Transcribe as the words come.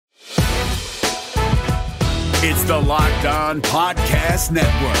It's the Locked On Podcast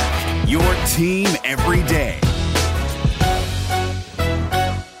Network, your team every day.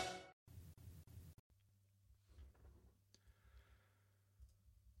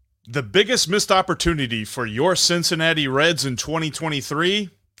 The biggest missed opportunity for your Cincinnati Reds in 2023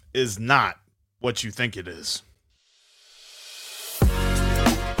 is not what you think it is.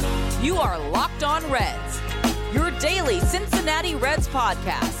 You are Locked On Reds, your daily Cincinnati Reds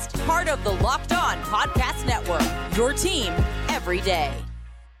podcast, part of the Locked On Podcast Network, your team every day.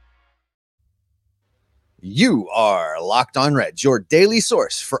 You are Locked On Reds, your daily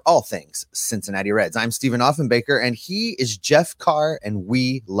source for all things Cincinnati Reds. I'm Stephen Offenbaker, and he is Jeff Carr, and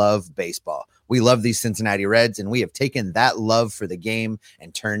we love baseball. We love these Cincinnati Reds, and we have taken that love for the game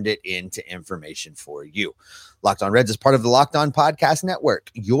and turned it into information for you. Locked On Reds is part of the Locked On Podcast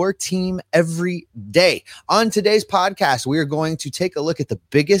Network, your team every day. On today's podcast, we are going to take a look at the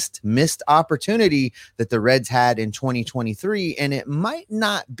biggest missed opportunity that the Reds had in 2023, and it might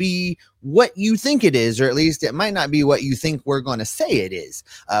not be what you think it is, or at least it might not be what you think we're going to say it is.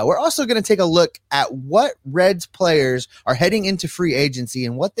 We're also going to take a look at what Reds players are heading into free agency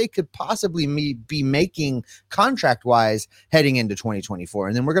and what they could possibly be making contract-wise heading into 2024.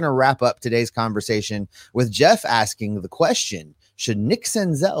 And then we're going to wrap up today's conversation with Jeff asking the question, should Nick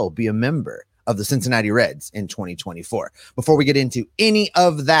Senzel be a member of the Cincinnati Reds in 2024? Before we get into any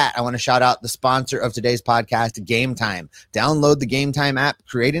of that, I want to shout out the sponsor of today's podcast, Game Time. Download the Game Time app,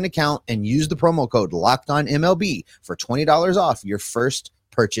 create an account, and use the promo code LOCKEDONMLB for $20 off your first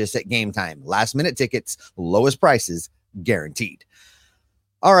purchase at Game Time. Last minute tickets, lowest prices guaranteed.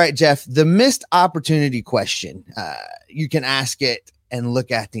 All right, Jeff, the missed opportunity question. You can ask it and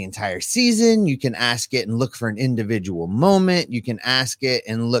look at the entire season. You can ask it and look for an individual moment. You can ask it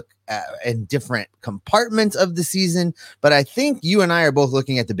and look in different compartments of the season. But I think you and I are both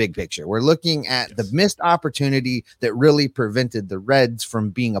looking at the big picture. We're looking at the missed opportunity that really prevented the Reds from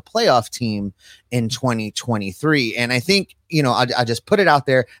being a playoff team in 2023. And I think, I just put it out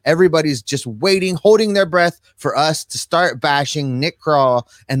there. Everybody's just waiting, holding their breath for us to start bashing Nick Krall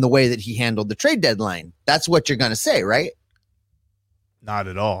and the way that he handled the trade deadline. That's what you're going to say, right? Not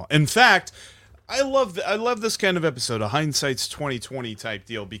at all. In fact, I love this kind of episode, a hindsight's 2020 type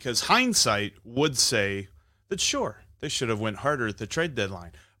deal, because hindsight would say that sure, they should have went harder at the trade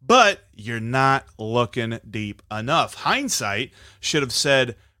deadline, but you're not looking deep enough. Hindsight should have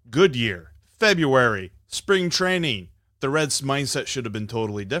said Goodyear, February, spring training. The Reds' mindset should have been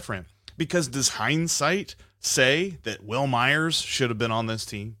totally different, because does hindsight say that Will Myers should have been on this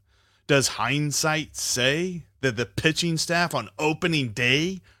team? Does hindsight say that the pitching staff on opening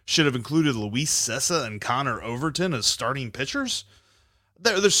day should have included Luis Cessa and Connor Overton as starting pitchers?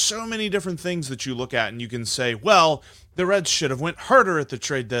 There's so many different things that you look at and you can say, well, the Reds should have went harder at the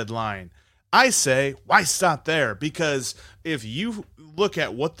trade deadline. I say, why stop there? Because if you look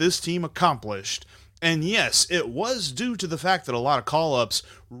at what this team accomplished, and yes, it was due to the fact that a lot of call-ups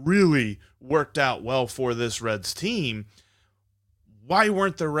really worked out well for this Reds team, why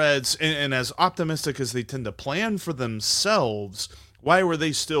weren't the Reds, and as optimistic as they tend to plan for themselves, why were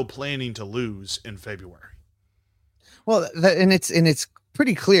they still planning to lose in February? Well, and it's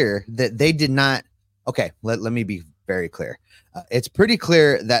pretty clear that they did not. Okay, let me be very clear. It's pretty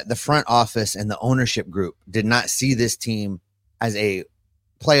clear that the front office and the ownership group did not see this team as a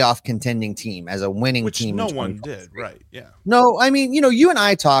playoff contending team, as a winning team. Which no one did, right? Yeah. No, I mean, you and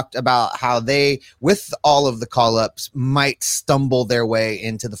I talked about how they, with all of the call-ups, might stumble their way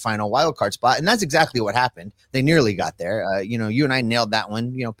into the final wild card spot, and that's exactly what happened. They nearly got there. You and I nailed that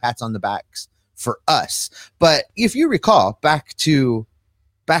one. Pats on the backs for us. But if you recall, back to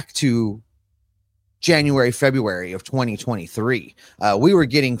January, February of 2023, we were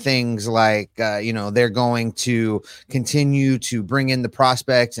getting things like, they're going to continue to bring in the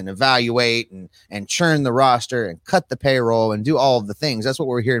prospects and evaluate and churn the roster and cut the payroll and do all of the things. That's what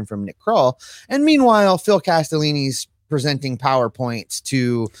we're hearing from Nick Krall. And meanwhile, Phil Castellini's presenting PowerPoints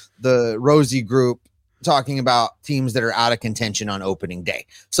to the Rosie group, talking about teams that are out of contention on opening day.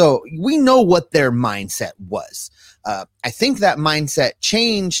 So we know what their mindset was. I think that mindset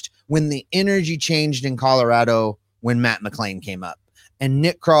changed when the energy changed in Colorado when Matt McLain came up. And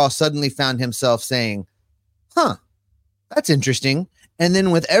Nick Krall suddenly found himself saying, that's interesting. And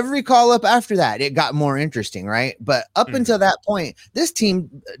then with every call up after that, it got more interesting, right? But up until that point, this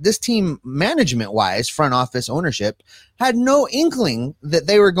team management wise, front office ownership had no inkling that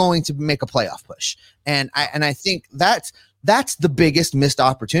they were going to make a playoff push. And I think that's the biggest missed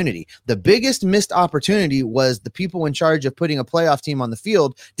opportunity. The biggest missed opportunity was the people in charge of putting a playoff team on the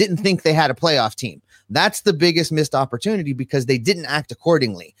field didn't think they had a playoff team. That's the biggest missed opportunity because they didn't act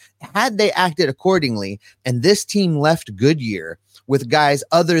accordingly. Had they acted accordingly and this team left Goodyear with guys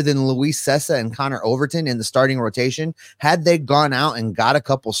other than Luis Cessa and Connor Overton in the starting rotation, had they gone out and got a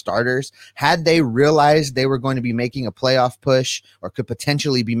couple starters, had they realized they were going to be making a playoff push or could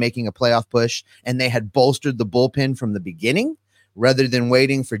potentially be making a playoff push, and they had bolstered the bullpen from the beginning rather than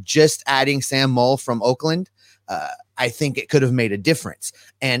waiting for just adding Sam Moll from Oakland, I think it could have made a difference.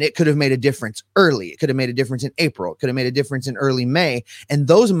 And it could have made a difference early. It could have made a difference in April. It could have made a difference in early May. And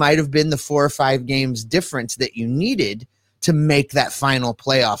those might have been the 4 or 5 games difference that you needed to make that final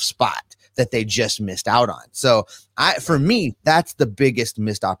playoff spot that they just missed out on. So for me, that's the biggest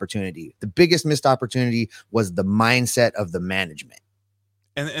missed opportunity. The biggest missed opportunity was the mindset of the management.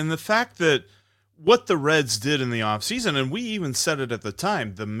 And the fact that what the Reds did in the offseason, and we even said it at the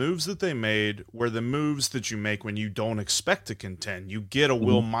time, the moves that they made were the moves that you make when you don't expect to contend. You get a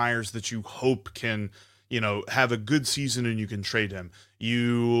Will Myers that you hope can, have a good season and you can trade him.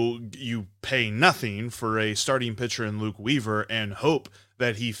 You pay nothing for a starting pitcher in Luke Weaver and hope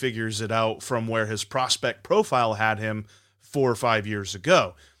that he figures it out from where his prospect profile had him 4 or 5 years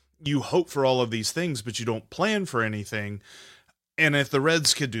ago. You hope for all of these things, but you don't plan for anything. And if the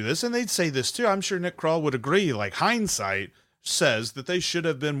Reds could do this, and they'd say this too, I'm sure Nick Krall would agree, like hindsight says that they should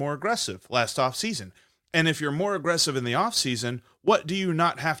have been more aggressive last offseason. And if you're more aggressive in the offseason, what do you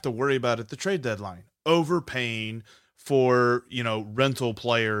not have to worry about at the trade deadline? Overpaying for, rental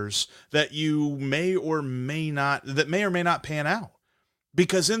players that you may or may not pan out.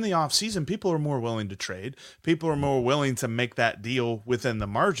 Because in the offseason, people are more willing to trade. People are more willing to make that deal within the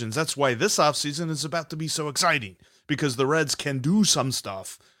margins. That's why this offseason is about to be so exciting, because the Reds can do some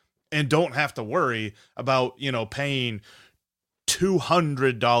stuff and don't have to worry about, paying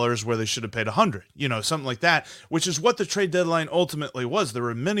 $200 where they should have paid $100, something like that, which is what the trade deadline ultimately was. There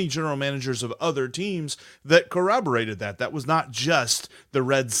were many general managers of other teams that corroborated that. That was not just the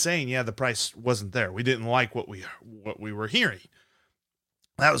Reds saying, yeah, the price wasn't there. We didn't like what we were hearing.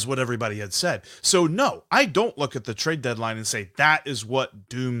 That was what everybody had said. So no, I don't look at the trade deadline and say that is what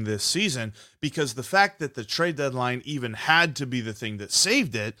doomed this season, because the fact that the trade deadline even had to be the thing that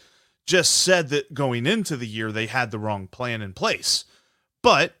saved it just said that going into the year, they had the wrong plan in place.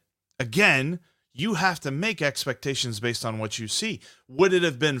 But again, you have to make expectations based on what you see. Would it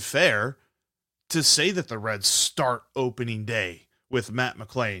have been fair to say that the Reds start opening day with Matt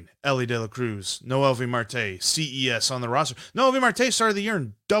McLain, Ellie De La Cruz, Noel V. Marte, CES on the roster? Noel V. Marte started the year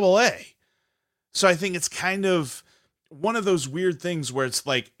in Double-A. So I think it's kind of one of those weird things where it's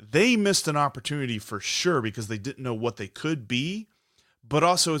like they missed an opportunity for sure because they didn't know what they could be. But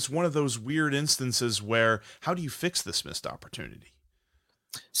also it's one of those weird instances where how do you fix this missed opportunity?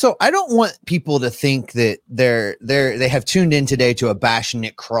 So I don't want people to think that they have tuned in today to a Bash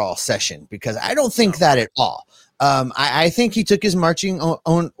Nick Krall session, because I don't think that at all. I think he took his marching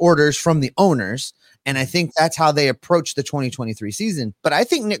orders from the owners, and I think that's how they approached the 2023 season. But I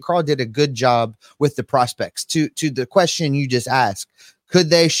think Nick Krall did a good job with the prospects. To the question you just asked,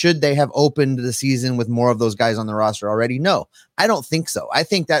 should they have opened the season with more of those guys on the roster already? No, I don't think so. I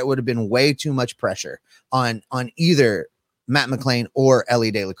think that would have been way too much pressure on either Matt McLain or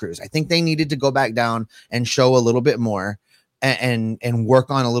Ellie De La Cruz. I think they needed to go back down and show a little bit more and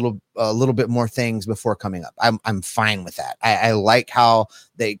work on a little bit more things before coming up. I'm fine with that. I like how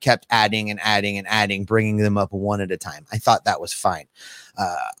they kept adding and adding and adding, bringing them up one at a time. I thought that was fine.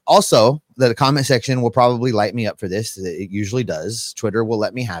 Also, the comment section will probably light me up for this. It usually does. Twitter will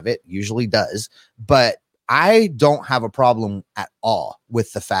let me have it. Usually does. But I don't have a problem at all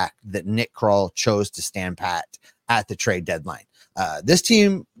with the fact that Nick Krall chose to stand pat at the trade deadline. This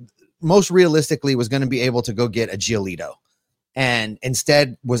team most realistically was going to be able to go get a Giolito, and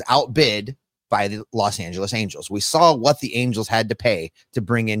instead was outbid by the Los Angeles Angels. We saw what the Angels had to pay to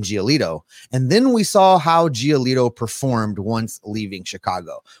bring in Giolito, and then we saw how Giolito performed once leaving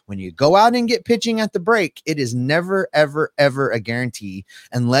Chicago. When you go out and get pitching at the break, it is never, ever, ever a guarantee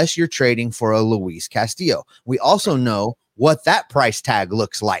unless you're trading for a Luis Castillo. We also know what that price tag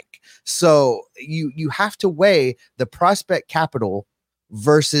looks like. So you have to weigh the prospect capital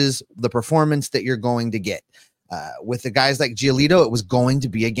versus the performance that you're going to get. With the guys like Giolito, it was going to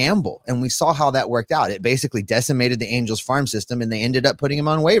be a gamble, and we saw how that worked out. It basically decimated the Angels farm system, and they ended up putting him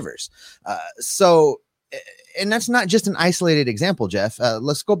on waivers. And that's not just an isolated example, Jeff.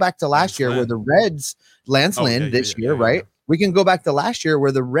 Let's go back to last year where the Reds, Lance Lynn this year, right? We can go back to last year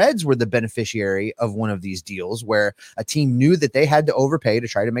where the Reds were the beneficiary of one of these deals where a team knew that they had to overpay to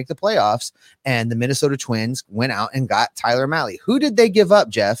try to make the playoffs, and the Minnesota Twins went out and got Tyler Mahle. Who did they give up,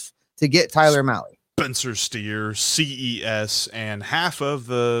 Jeff, to get Tyler Mahle? Spencer Steer, CES, and half of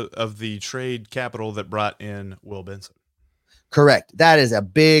the trade capital that brought in Will Benson. Correct. That is a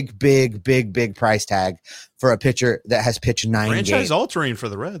big price tag for a pitcher that has pitched 9 games. Franchise altering for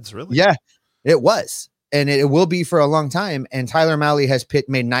the Reds, really. Yeah, it was. And it will be for a long time. And Tyler Mahle has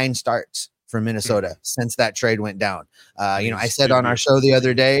made 9 starts for Minnesota since that trade went down. I said on our show the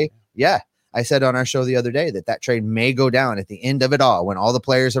other day, that trade may go down at the end of it all. When all the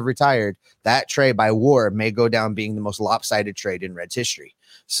players have retired, that trade by WAR may go down being the most lopsided trade in Reds history.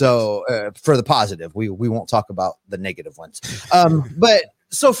 So for the positive, we won't talk about the negative ones. But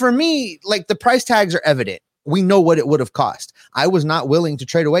so for me, like, the price tags are evident. We know what it would have cost. I was not willing to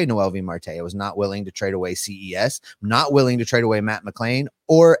trade away Noel V. Marte. I was not willing to trade away CES, not willing to trade away Matt McLain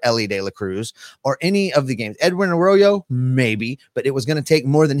or Ellie De La Cruz or any of the games. Edwin Arroyo, maybe, but it was going to take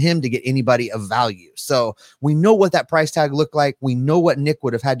more than him to get anybody of value. So we know what that price tag looked like. We know what Nick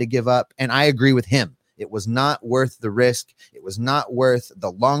would have had to give up. And I agree with him. It was not worth the risk. It was not worth the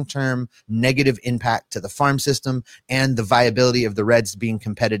long-term negative impact to the farm system and the viability of the Reds being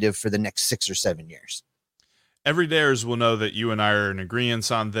competitive for the next 6 or 7 years. Everydayers will know that you and I are in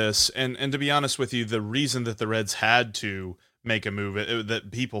agreement on this. And to be honest with you, the reason that the Reds had to make a move that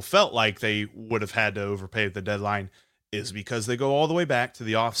people felt like they would have had to overpay at the deadline is because they go all the way back to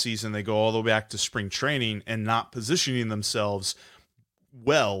the offseason. They go all the way back to spring training and not positioning themselves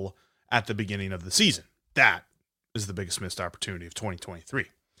well at the beginning of the season. That is the biggest missed opportunity of 2023.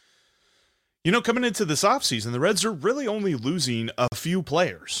 Coming into this offseason, the Reds are really only losing a few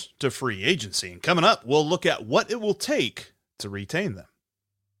players to free agency. And coming up, we'll look at what it will take to retain them.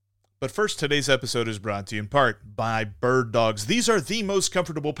 But first, today's episode is brought to you in part by Bird Dogs. These are the most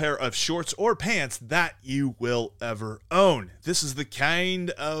comfortable pair of shorts or pants that you will ever own. This is the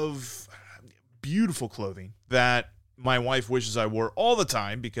kind of beautiful clothing that my wife wishes I wore all the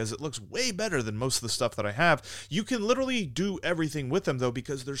time because it looks way better than most of the stuff that I have. You can literally do everything with them, though,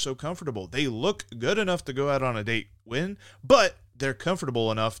 because they're so comfortable. They look good enough to go out on a date in, but they're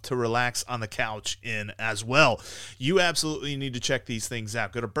comfortable enough to relax on the couch in as well. You absolutely need to check these things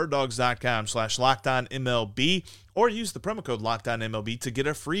out. Go to birddogs.com/LockedOnMLB or use the promo code LockedOnMLB to get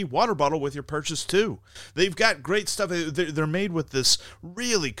a free water bottle with your purchase too. They've got great stuff. They're made with this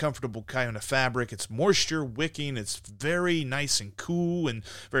really comfortable kind of fabric. It's moisture wicking. It's very nice and cool and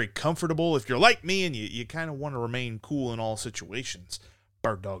very comfortable. If you're like me and you kind of want to remain cool in all situations,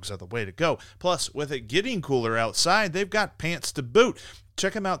 Bird Dogs are the way to go. Plus, with it getting cooler outside, they've got pants to boot.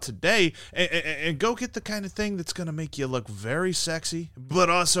 Check them out today and go get the kind of thing that's going to make you look very sexy, but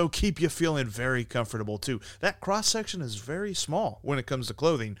also keep you feeling very comfortable too. That cross-section is very small when it comes to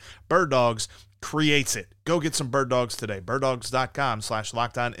clothing. Bird Dogs creates it. Go get some Bird Dogs today.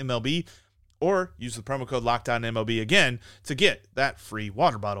 birddogs.com/LockedOnMLB or use the promo code LockedOnMLB again to get that free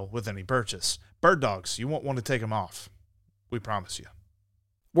water bottle with any purchase. Bird Dogs, you won't want to take them off. We promise you.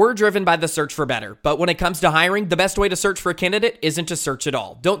 We're driven by the search for better, but when it comes to hiring, the best way to search for a candidate isn't to search at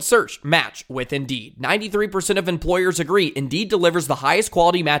all. Don't search, match with Indeed. 93% of employers agree Indeed delivers the highest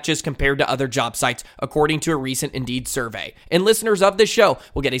quality matches compared to other job sites, according to a recent Indeed survey. And listeners of this show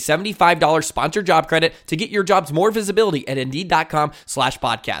will get a $75 sponsored job credit to get your jobs more visibility at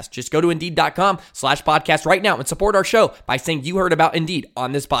Indeed.com/podcast. Just go to Indeed.com/podcast right now and support our show by saying you heard about Indeed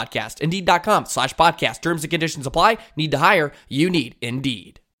on this podcast. Indeed.com/podcast. Terms and conditions apply. Need to hire? You need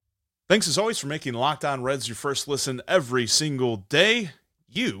Indeed. Thanks as always for making Locked On Reds your first listen every single day.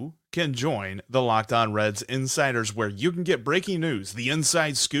 You can join the Locked On Reds Insiders, where you can get breaking news, the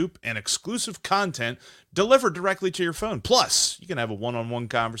inside scoop, and exclusive content delivered directly to your phone. Plus, you can have a one-on-one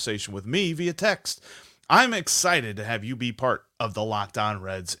conversation with me via text. I'm excited to have you be part of the Locked On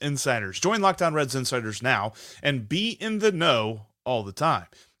Reds Insiders. Join Locked On Reds Insiders now and be in the know all the time.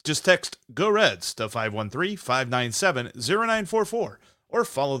 Just text GO REDS to 513-597-0944. or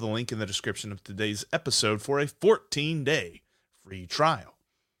follow the link in the description of today's episode for a 14-day free trial.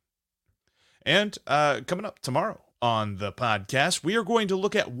 And coming up tomorrow on the podcast, we are going to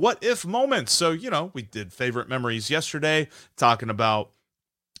look at what-if moments. So, we did favorite memories yesterday, talking about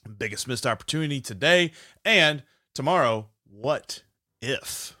biggest missed opportunity today, and tomorrow, what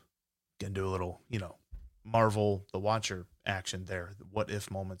if? Can do a little, Marvel the Watcher action there, the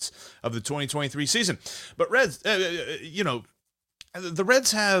what-if moments of the 2023 season. But Reds, the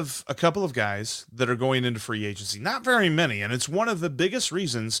Reds have a couple of guys that are going into free agency, not very many, and it's one of the biggest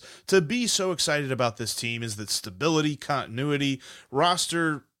reasons to be so excited about this team is that stability, continuity,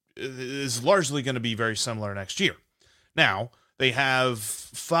 roster is largely going to be very similar next year. Now, they have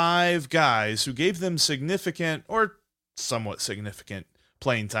 5 guys who gave them significant or somewhat significant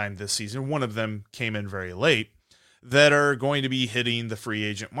playing time this season. One of them came in very late. that are going to be hitting the free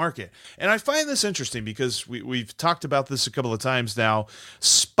agent market. And I find this interesting because we've talked about this a couple of times now.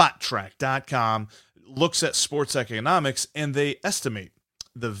 SpotTrack.com looks at sports economics, and they estimate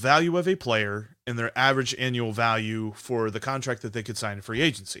the value of a player and their average annual value for the contract that they could sign in free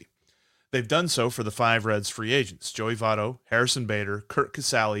agency. They've done so for the 5 Reds free agents: Joey Votto, Harrison Bader, Kurt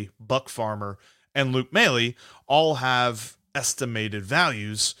Casale, Buck Farmer, and Luke Maile all have estimated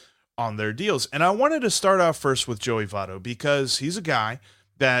values on their deals. And I wanted to start off first with Joey Votto because he's a guy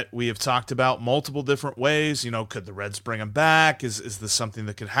that we have talked about multiple different ways. Could the Reds bring him back? Is this something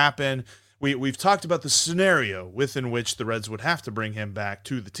that could happen? We've talked about the scenario within which the Reds would have to bring him back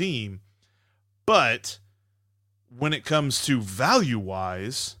to the team. But when it comes to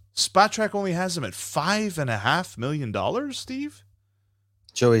value-wise, SpotTrack only has him at $5.5 million, Steve?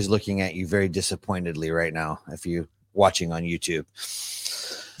 Joey's looking at you very disappointedly right now if you're watching on YouTube.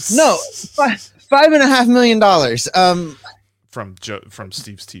 No, $5.5 million. From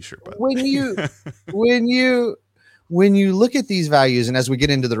Steve's t-shirt. But When you look at these values, and as we get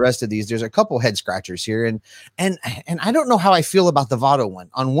into the rest of these, there's a couple head scratchers here, and I don't know how I feel about the Votto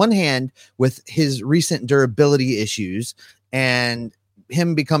one. On one hand, with his recent durability issues and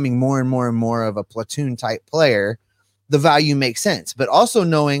him becoming more and more and more of a platoon type player, the value makes sense. But also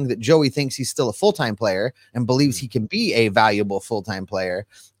knowing that Joey thinks he's still a full-time player and believes he can be a valuable full-time player,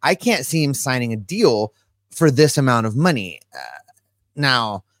 I can't see him signing a deal for this amount of money.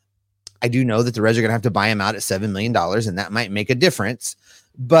 Now, I do know that the Reds are going to have to buy him out at $7 million, and that might make a difference.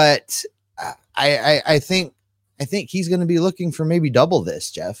 But I think he's going to be looking for maybe double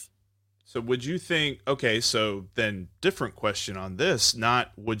this, Jeff. So would you think, okay, so then different question on this,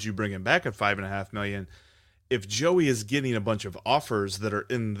 not would you bring him back at $5.5 million? If Joey is getting a bunch of offers that are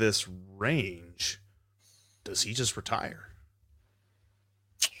in this range, does he just retire?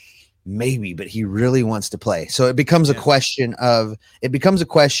 Maybe, but he really wants to play. So it becomes a question of,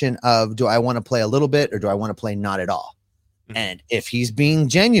 do I want to play a little bit or do I want to play not at all? Mm-hmm. And if he's being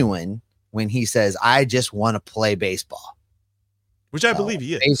genuine when he says, I just want to play baseball, which I believe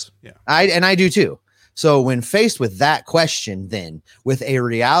he is. Yeah. I do too. So when faced with that question, then with a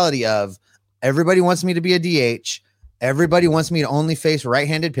reality of everybody wants me to be a DH, everybody wants me to only face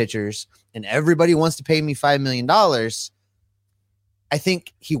right-handed pitchers, and everybody wants to pay me $5 million, I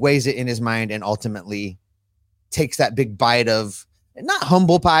think he weighs it in his mind and ultimately takes that big bite of, not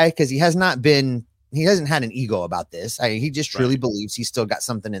humble pie, because he hasn't had an ego about this. He just truly believes he's still got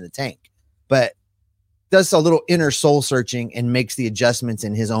something in the tank, but does a little inner soul searching and makes the adjustments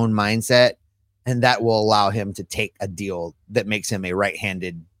in his own mindset. And that will allow him to take a deal that makes him a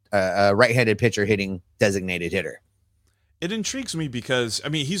right-handed pitcher hitting designated hitter. It intrigues me because,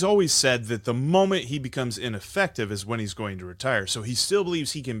 he's always said that the moment he becomes ineffective is when he's going to retire. So he still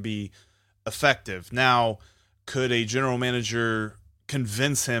believes he can be effective. Now, could a general manager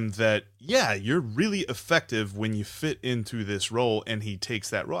convince him that, yeah, you're really effective when you fit into this role, and he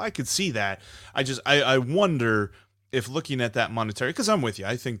takes that role? I could see that. I wonder if looking at that monetary, because I'm with you.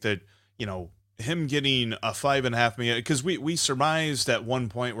 I think that, him getting a $5.5 million, because we surmised at one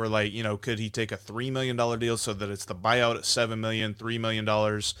point where, like, could he take a $3 million deal so that it's the buyout at $7 million, $3 million,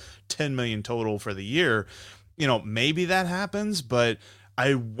 $10 million total for the year? Maybe that happens, but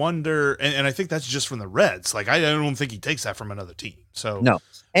I wonder, and I think that's just from the Reds. Like, I don't think he takes that from another team. So no.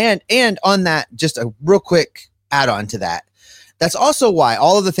 And on that, just a real quick add on to that. That's also why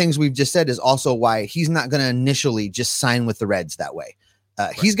all of the things we've just said is also why he's not going to initially just sign with the Reds that way.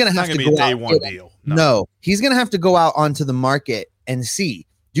 Right. He's going to have to go day one deal. No, he's going to have to go out onto the market and see,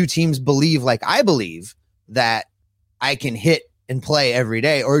 do teams believe like I believe that I can hit and play every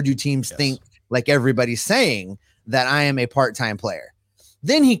day, or do teams think like everybody's saying that I am a part-time player?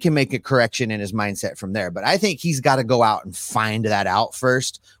 Then he can make a correction in his mindset from there. But I think he's got to go out and find that out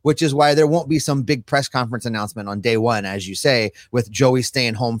first, which is why there won't be some big press conference announcement on day one, as you say, with Joey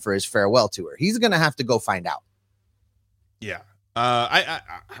staying home for his farewell tour. He's going to have to go find out. Yeah.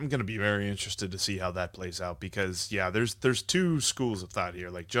 I'm going to be very interested to see how that plays out because, there's two schools of thought here.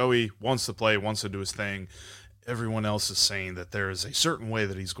 Like, Joey wants to play, wants to do his thing. Everyone else is saying that there is a certain way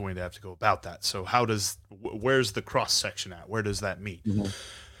that he's going to have to go about that. So where's the cross section at? Where does that meet? Mm-hmm.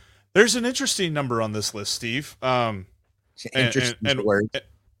 There's an interesting number on this list, Steve. Interesting word.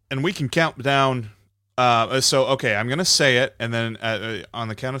 And we can count down. Okay, I'm going to say it. And then on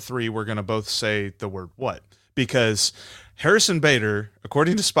the count of 3, we're going to both say the word what, because Harrison Bader,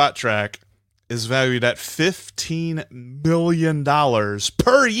 according to SpotTrack, is valued at $15 million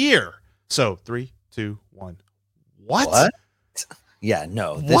per year. So 3, 2, 1. What? Yeah,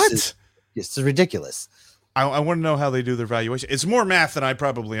 no. This is ridiculous. I want to know how they do their valuation. It's more math than I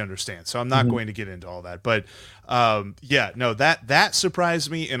probably understand, so I'm not going to get into all that. But that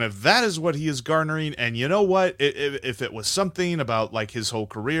surprised me. And if that is what he is garnering, and you know what, if it was something about like his whole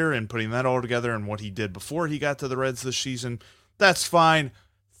career and putting that all together and what he did before he got to the Reds this season, that's fine.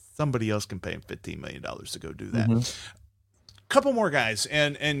 Somebody else can pay him $15 million to go do that. Couple more guys,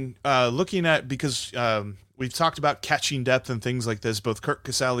 and looking at, because we've talked about catching depth and things like this. Both Kirk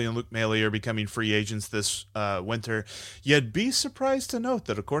Casale and Luke Maile are becoming free agents this winter. You'd be surprised to note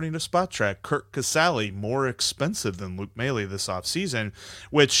that according to SpotTrack, Kirk Casale more expensive than Luke Maile this offseason,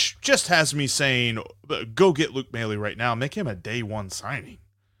 which just has me saying, go get Luke Maile right now. Make him a day one signing.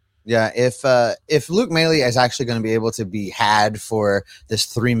 Yeah, if Luke Maile is actually going to be able to be had for this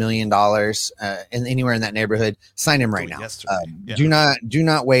 $3 million in anywhere in that neighborhood, sign him right now. Do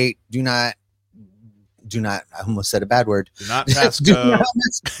not wait. Do not. I almost said a bad word. Do not pass go.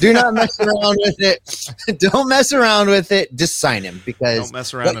 do not mess around with it. Don't mess around with it. Just sign him, because don't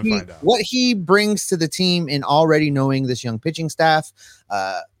mess around and find out what he brings to the team in already knowing this young pitching staff,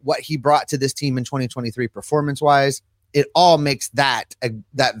 what he brought to this team in 2023 performance-wise. It all makes that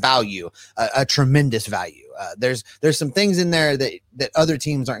value a tremendous value. There's some things in there that other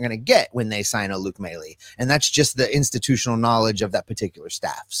teams aren't going to get when they sign a Luke Maile, and that's just the institutional knowledge of that particular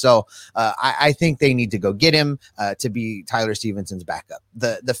staff. So I think they need to go get him to be Tyler Stevenson's backup.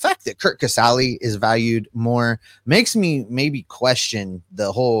 The fact that Kirk Casale is valued more makes me maybe question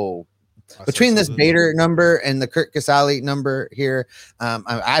the whole. Between this Bader number and the Kirk Casale number here,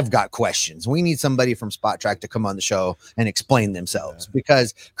 I've got questions. We need somebody from SpotTrack to come on the show and explain themselves,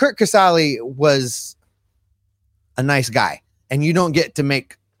 because Kirk Casale was a nice guy, and you don't get to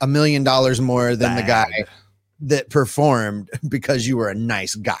make $1 million more than the guy that performed because you were a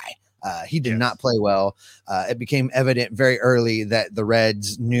nice guy. He did not play well. It became evident very early that the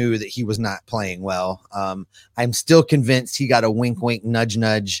Reds knew that he was not playing well. I'm still convinced he got a wink, wink, nudge,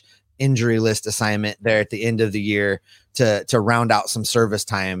 nudge injury list assignment there at the end of the year to round out some service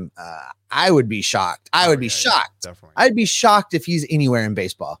time. I would be shocked. I'd be shocked if he's anywhere in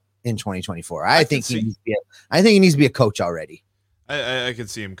baseball in 2024. I think he needs to be a coach already. I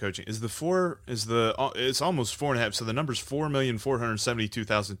could see him coaching. It's almost 4.5. So the number's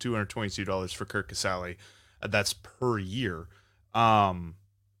 $4,472,222 for Kirk Casale. That's per year.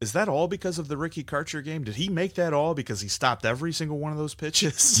 Is that all because of the Ricky Karcher game? Did he make that all because he stopped every single one of those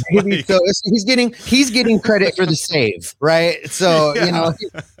pitches? Maybe so. He's getting credit for the save, right? So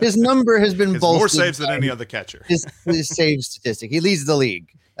his number has been bolstered. More saves than any other catcher. His save statistic. He leads the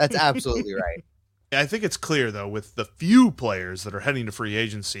league. That's absolutely right. I think it's clear though, with the few players that are heading to free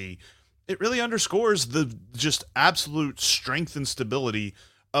agency, it really underscores the just absolute strength and stability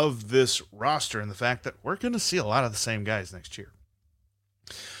of this roster, and the fact that we're going to see a lot of the same guys next year.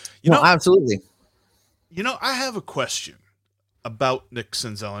 Absolutely. I have a question about Nick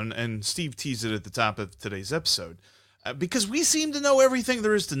Senzel, and Steve teased it at the top of today's episode, because we seem to know everything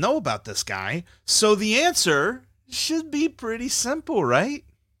there is to know about this guy. So the answer should be pretty simple, right?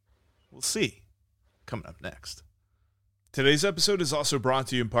 We'll see. Coming up next. Today's episode is also brought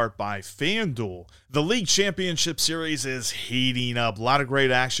to you in part by FanDuel. The League Championship Series is heating up. A lot of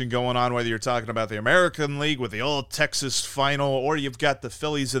great action going on, whether you're talking about the American League with the All-Texas Final, or you've got the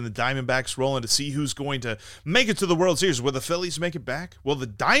Phillies and the Diamondbacks rolling to see who's going to make it to the World Series. Will the Phillies make it back? Will the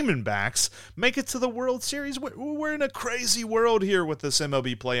Diamondbacks make it to the World Series? We're in a crazy world here with this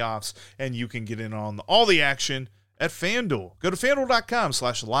MLB playoffs, and you can get in on all the action at FanDuel. Go to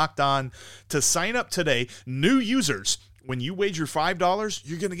FanDuel.com/lockedon to sign up today. New users, when you wager $5,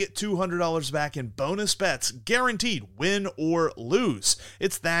 you're going to get $200 back in bonus bets, guaranteed, win or lose.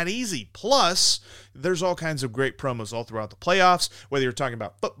 It's that easy. Plus, there's all kinds of great promos all throughout the playoffs, whether you're talking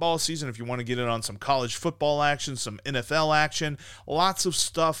about football season, if you want to get in on some college football action, some NFL action, lots of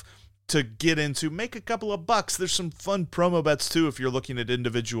stuff to get into. Make a couple of bucks. There's some fun promo bets too if you're looking at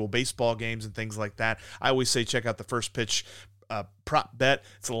individual baseball games and things like that. I always say check out the first pitch prop bet.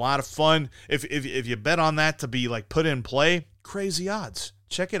 It's a lot of fun. If you bet on that to be like put in play, crazy odds.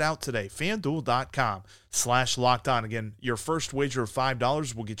 Check it out today. FanDuel.com/lockedon. Again, your first wager of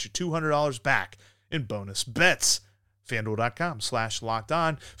 $5 will get you $200 back in bonus bets.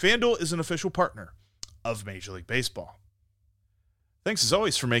 FanDuel.com/lockedon. FanDuel is an official partner of Major League Baseball. Thanks as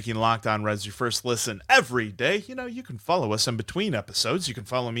always for making Locked On Reds your first listen every day. You can follow us in between episodes. You can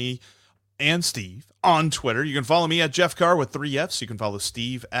follow me and Steve on Twitter. You can follow me at Jeff Carr with 3 Fs. You can follow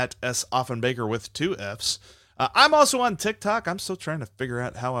Steve at S. Offenbaker with 2 Fs. I'm also on TikTok. I'm still trying to figure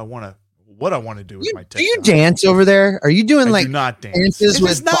out what I want to do with my TikTok. Do you dance over there? Are you doing I do not dance. Dances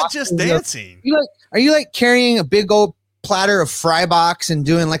it's not just dancing. Are you like carrying a big old platter of fry box and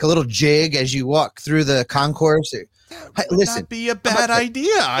doing like a little jig as you walk through the concourse. That would not be a bad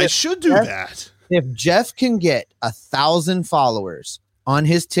idea. I should do that. If Jeff can get 1,000 followers on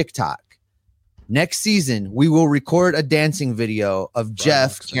his TikTok, next season we will record a dancing video of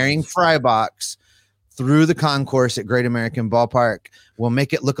Jeff carrying fry box through the concourse at Great American Ballpark. We'll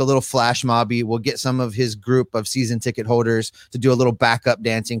make it look a little flash mobby. We'll get some of his group of season ticket holders to do a little backup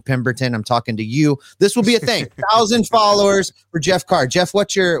dancing. Pemberton, I'm talking to you. This will be a thing. 1,000 followers for Jeff Carr. Jeff,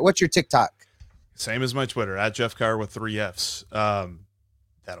 what's your TikTok? Same as my Twitter, at Jeff Carr with 3 Fs.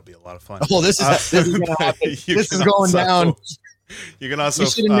 That'll be a lot of fun. Oh, this is gonna happen. This is going down. You can also. You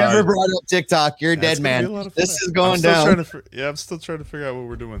should have never brought up TikTok. You're a dead man. This is going down. I'm still trying to figure out what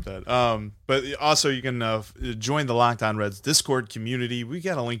we're doing with that. But also you can join the Locked On Reds Discord community. We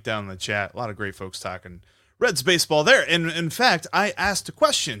got a link down in the chat. A lot of great folks talking Reds baseball there. And in fact, I asked a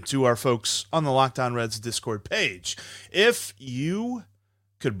question to our folks on the Locked On Reds Discord page. If you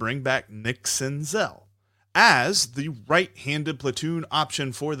could bring back Nick Senzel as the right-handed platoon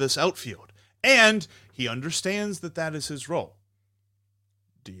option for this outfield, and he understands that is his role,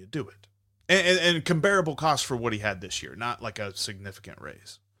 do you do it? And comparable cost for what he had this year, not like a significant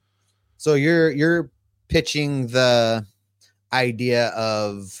raise. So you're pitching the idea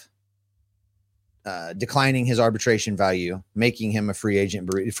of declining his arbitration value, making him a free agent.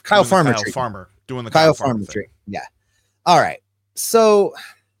 Kyle Farmer doing the Kyle Farmer thing. Yeah. All right. So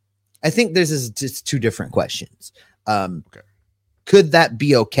I think this is just two different questions. Okay. Could that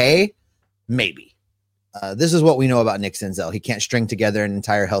be okay? Maybe. This is what we know about Nick Senzel. He can't string together an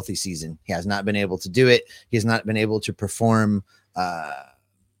entire healthy season. He has not been able to do it. He has not been able to perform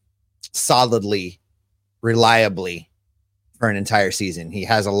solidly, reliably for an entire season. He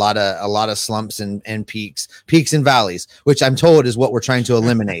has a lot of slumps and peaks and valleys, which I'm told is what we're trying to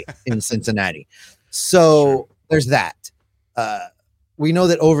eliminate in Cincinnati. So there's that. We know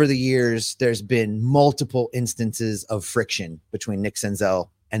that over the years, there's been multiple instances of friction between Nick Senzel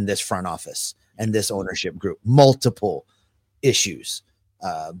and this front office and this ownership group. Multiple issues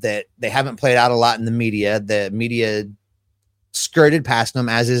that they haven't played out a lot in the media. The media skirted past them,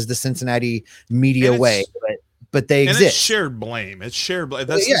 as is the Cincinnati media way, but they exist. It's shared blame. It's shared blame.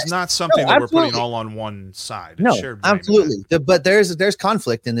 This is not something that we're putting all on one side. It's shared blame. Absolutely. But there's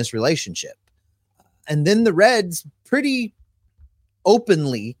conflict in this relationship. And then the Reds pretty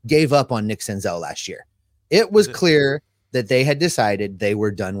openly gave up on Nick Senzel last year. It was clear that they had decided they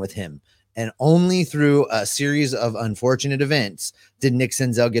were done with him. And only through a series of unfortunate events did Nick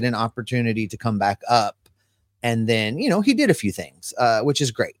Senzel get an opportunity to come back up. And then, he did a few things, which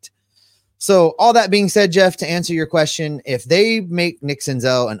is great. So all that being said, Jeff, to answer your question, if they make Nick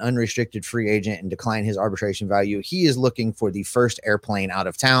Senzel an unrestricted free agent and decline his arbitration value, he is looking for the first airplane out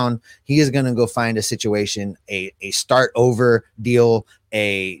of town. He is going to go find a situation, a start over deal,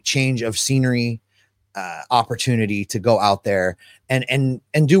 a change of scenery, opportunity to go out there. And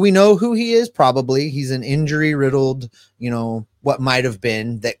do we know who he is? Probably. He's an injury riddled, what might have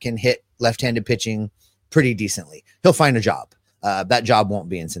been that can hit left-handed pitching pretty decently. He'll find a job. That job won't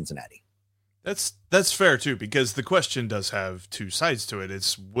be in Cincinnati. That's fair too, because the question does have two sides to it.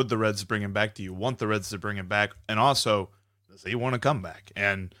 It's, would the Reds bring him back? Do you want the Reds to bring him back? And also, does he want to come back?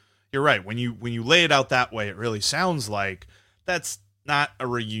 And you're right. When you lay it out that way, it really sounds like that's not a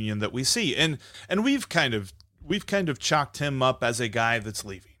reunion that we see. And we've kind of chalked him up as a guy that's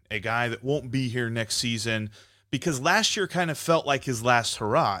leaving, a guy that won't be here next season, because last year kind of felt like his last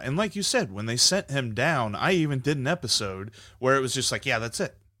hurrah. And like you said, when they sent him down, I even did an episode where it was just like, yeah, that's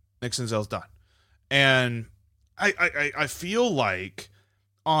it. Nick Senzel's done. And I feel like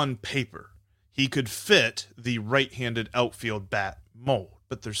on paper he could fit the right-handed outfield bat mold,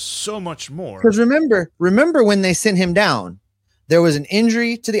 but there's so much more. Because remember when they sent him down, there was an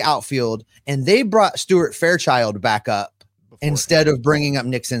injury to the outfield, and they brought Stuart Fairchild back up instead of bringing up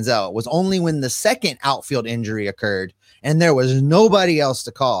Nick Senzel. It was only when the second outfield injury occurred and there was nobody else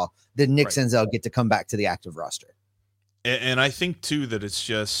to call did Nick Senzel get to come back to the active roster. And I think, too, that it's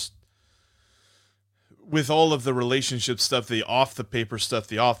just with all of the relationship stuff, the off-the-paper stuff,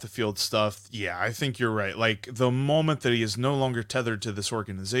 the off-the-field stuff, yeah, I think you're right. Like, the moment that he is no longer tethered to this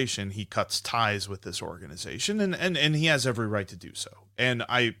organization, he cuts ties with this organization, and he has every right to do so. And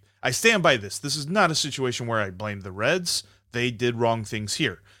I stand by this. This is not a situation where I blame the Reds. They did wrong things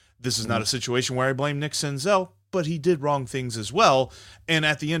here. This is not a situation where I blame Nick Senzel, but he did wrong things as well. And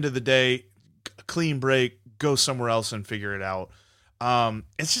at the end of the day, clean break, go somewhere else and figure it out.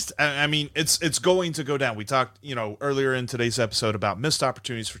 It's just, I mean, it's going to go down. We talked, earlier in today's episode about missed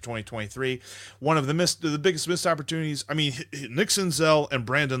opportunities for 2023. One of the biggest missed opportunities. I mean, Nick Senzel and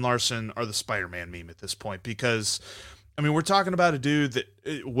Brandon Larson are the Spider-Man meme at this point, because I mean, we're talking about a dude that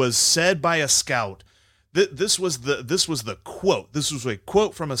was said by a scout. This was the quote. This was a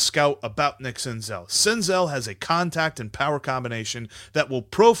quote from a scout about Nick Senzel. Senzel has a contact and power combination that will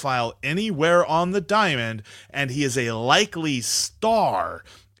profile anywhere on the diamond, and he is a likely star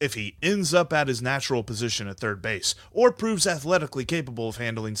if he ends up at his natural position at third base or proves athletically capable of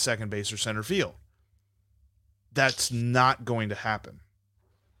handling second base or center field. That's not going to happen.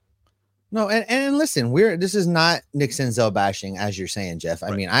 No, and listen, this is not Nick Senzel bashing, as you're saying, Jeff.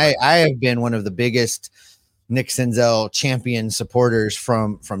 I mean, I have been one of the biggest Nick Senzel champion supporters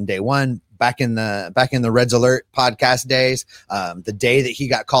from day one. Back in the Reds Alert podcast days, the day that he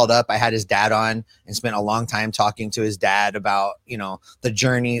got called up, I had his dad on and spent a long time talking to his dad about, the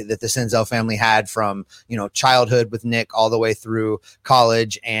journey that the Senzel family had from, childhood with Nick all the way through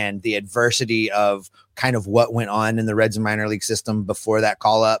college and the adversity of kind of what went on in the Reds minor league system before that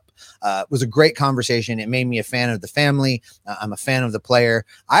call up. It was a great conversation. It made me a fan of the family. I'm a fan of the player.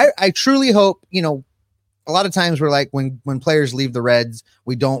 I truly hope, a lot of times we're like, when players leave the Reds,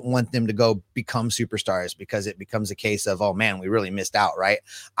 we don't want them to go become superstars because it becomes a case of, oh man, we really missed out, right?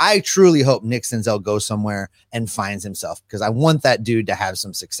 I truly hope Nick Senzel goes somewhere and finds himself, because I want that dude to have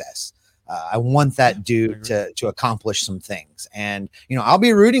some success. I want that dude to accomplish some things. And, I'll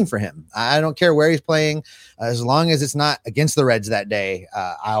be rooting for him. I don't care where he's playing. As long as it's not against the Reds that day,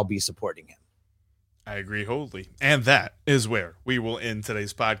 I'll be supporting him. I agree wholly. And that is where we will end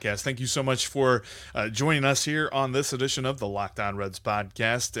today's podcast. Thank you so much for joining us here on this edition of the Locked On Reds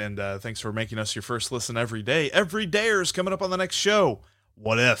podcast. And thanks for making us your first listen every day. Every Dayers coming up on the next show.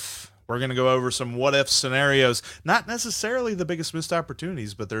 What if? We're going to go over some what if scenarios. Not necessarily the biggest missed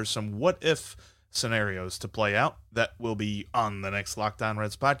opportunities, but there's some what if scenarios to play out that will be on the next Locked On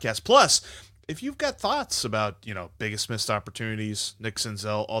Reds podcast. Plus, if you've got thoughts about, biggest missed opportunities, Nick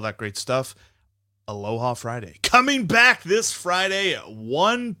Senzel, all that great stuff, Aloha Friday. Coming back this Friday at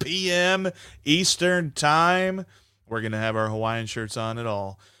 1 p.m. Eastern Time. We're going to have our Hawaiian shirts on at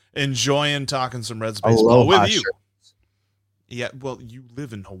all. Enjoying talking some Reds baseball with you. Shirts. Yeah, well, you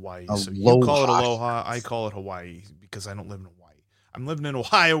live in Hawaii, so you call it Aloha. I call it Hawaii because I don't live in Hawaii. I'm living in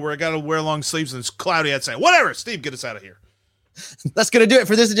Ohio where I got to wear long sleeves and it's cloudy outside. Whatever, Steve, get us out of here. That's going to do it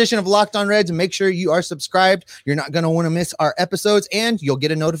for this edition of Locked On Reds. And make sure you are subscribed. You're not going to want to miss our episodes, and you'll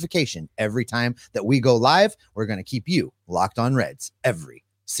get a notification every time that we go live. We're going to keep you Locked On Reds every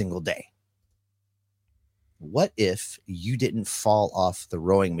single day. What if you didn't fall off the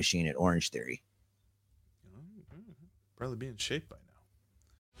rowing machine at Orange Theory? Probably be in shape by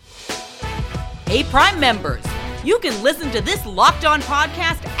now. Hey, Prime members, you can listen to this Locked On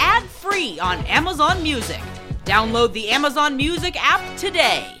podcast ad-free on Amazon Music. Download the Amazon Music app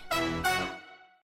today.